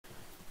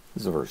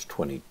This is verse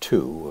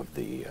 22 of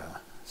the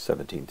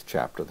 17th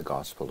chapter of the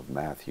Gospel of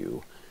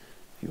Matthew.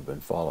 If you've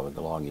been following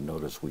along, you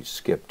notice we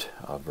skipped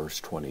verse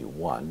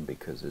 21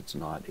 because it's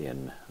not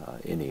in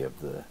any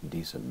of the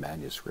decent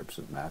manuscripts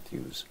of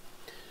Matthew's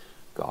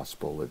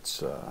Gospel. It's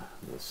the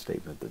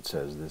statement that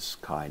says this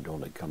kind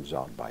only comes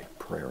out by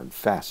prayer and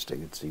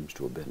fasting. It seems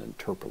to have been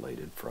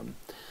interpolated from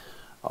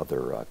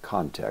other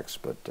contexts,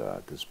 but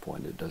at this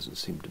point it doesn't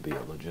seem to be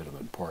a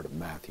legitimate part of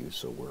Matthew,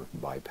 so we're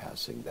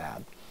bypassing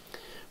that.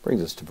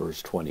 Brings us to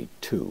verse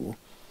 22.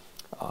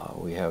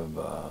 We have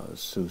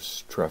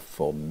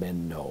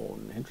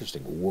soustrephomainon.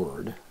 Interesting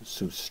word,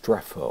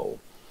 soustrepho.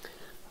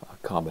 A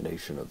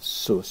combination of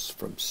sus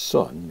from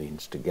sun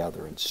means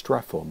together, and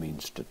strepho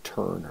means to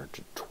turn or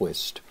to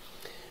twist.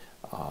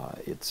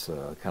 It's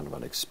kind of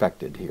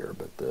unexpected here,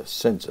 but the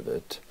sense of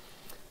it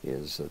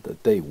is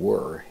that they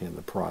were in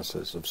the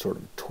process of sort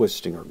of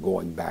twisting or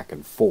going back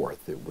and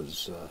forth. It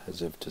was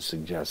as if to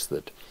suggest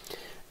that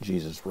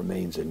Jesus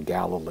remains in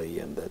Galilee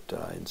and that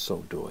in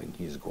so doing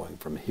he's going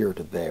from here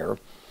to there,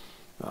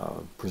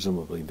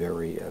 presumably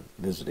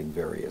visiting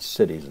various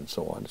cities and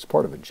so on. It's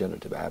part of a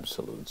genitive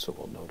absolute, so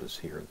we'll notice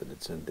here that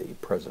it's in the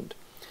present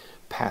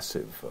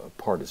passive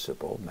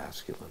participle,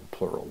 masculine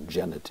plural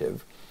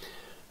genitive,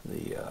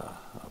 the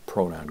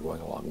pronoun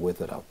going along with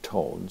it,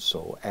 auton,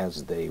 so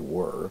as they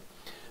were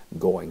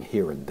going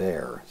here and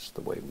there is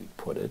the way we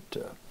put it,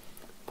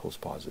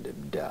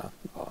 postpositive de,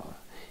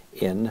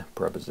 in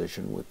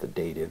preposition with the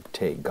dative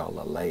te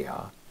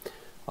Galilea,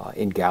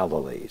 in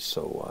Galilee.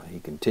 So he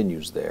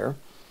continues there.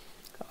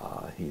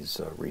 He's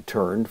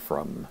returned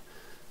from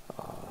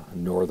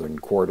northern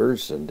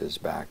quarters and is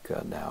back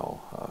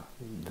now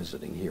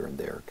visiting here and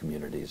there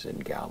communities in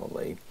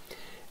Galilee.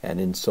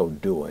 And in so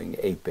doing,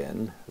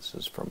 apin, this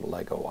is from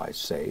lego I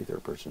say,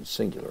 third person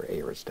singular,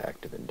 aorist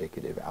active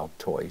indicative,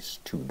 autois,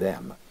 to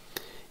them,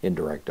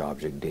 indirect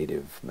object,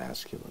 dative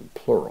masculine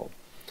plural.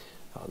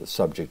 The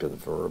subject of the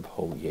verb,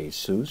 ho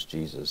Jesus,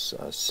 Jesus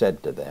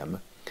said to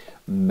them,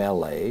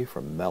 mele,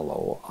 from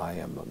melo, I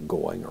am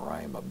going or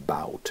I am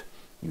about,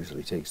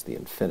 usually takes the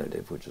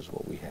infinitive, which is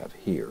what we have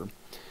here.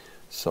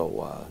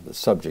 So the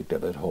subject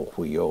of it, ho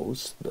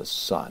huios, the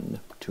son,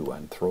 to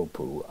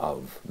anthropou,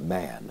 of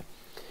man.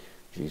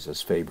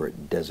 Jesus'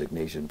 favorite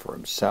designation for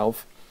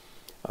himself,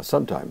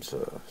 sometimes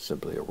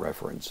simply a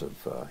reference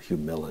of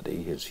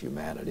humility, his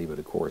humanity, but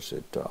of course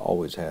it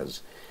always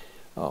has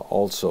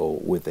also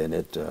within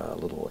it a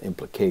little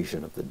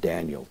implication of the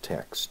Daniel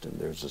text, and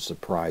there's a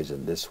surprise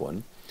in this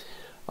one.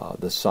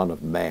 The Son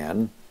of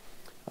Man,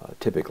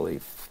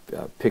 typically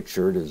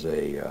pictured as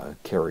a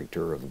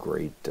character of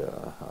great,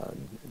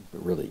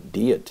 really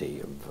deity,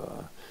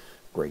 of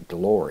great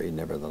glory.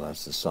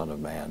 Nevertheless, the Son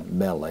of Man,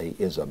 mele,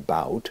 is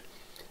about,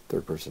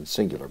 third person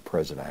singular,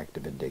 present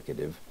active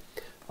indicative,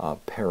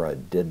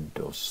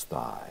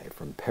 paradidosthai,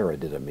 from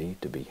paradidomi,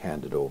 to be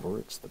handed over.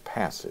 It's the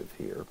passive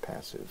here,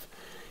 passive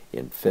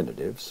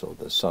infinitive, so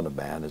the Son of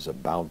Man is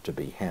about to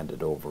be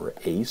handed over,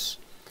 ace,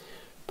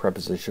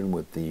 preposition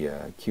with the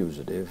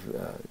accusative,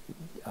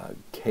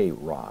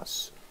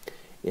 kairos,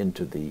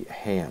 into the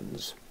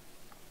hands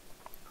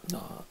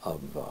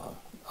of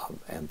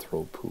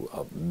anthropou,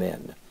 of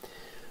men.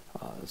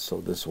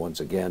 So this once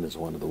again is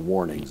one of the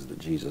warnings that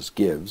Jesus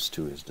gives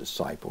to his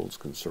disciples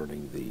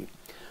concerning the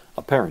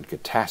apparent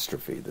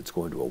catastrophe that's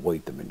going to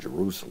await them in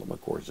Jerusalem.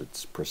 Of course,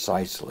 it's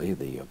precisely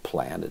the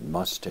plan. It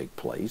must take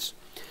place.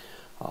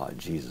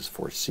 Jesus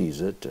foresees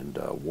it and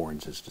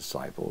warns his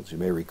disciples. You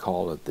may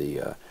recall at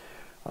the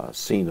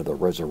scene of the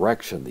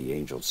resurrection, the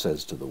angel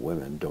says to the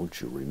women,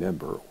 don't you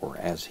remember, or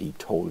as he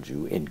told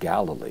you in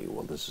Galilee.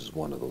 Well, this is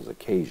one of those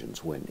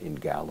occasions when in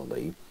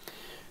Galilee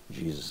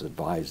Jesus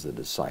advised the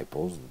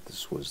disciples that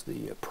this was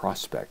the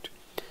prospect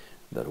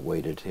that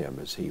awaited him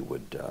as he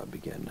would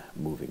begin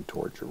moving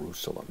toward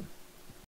Jerusalem.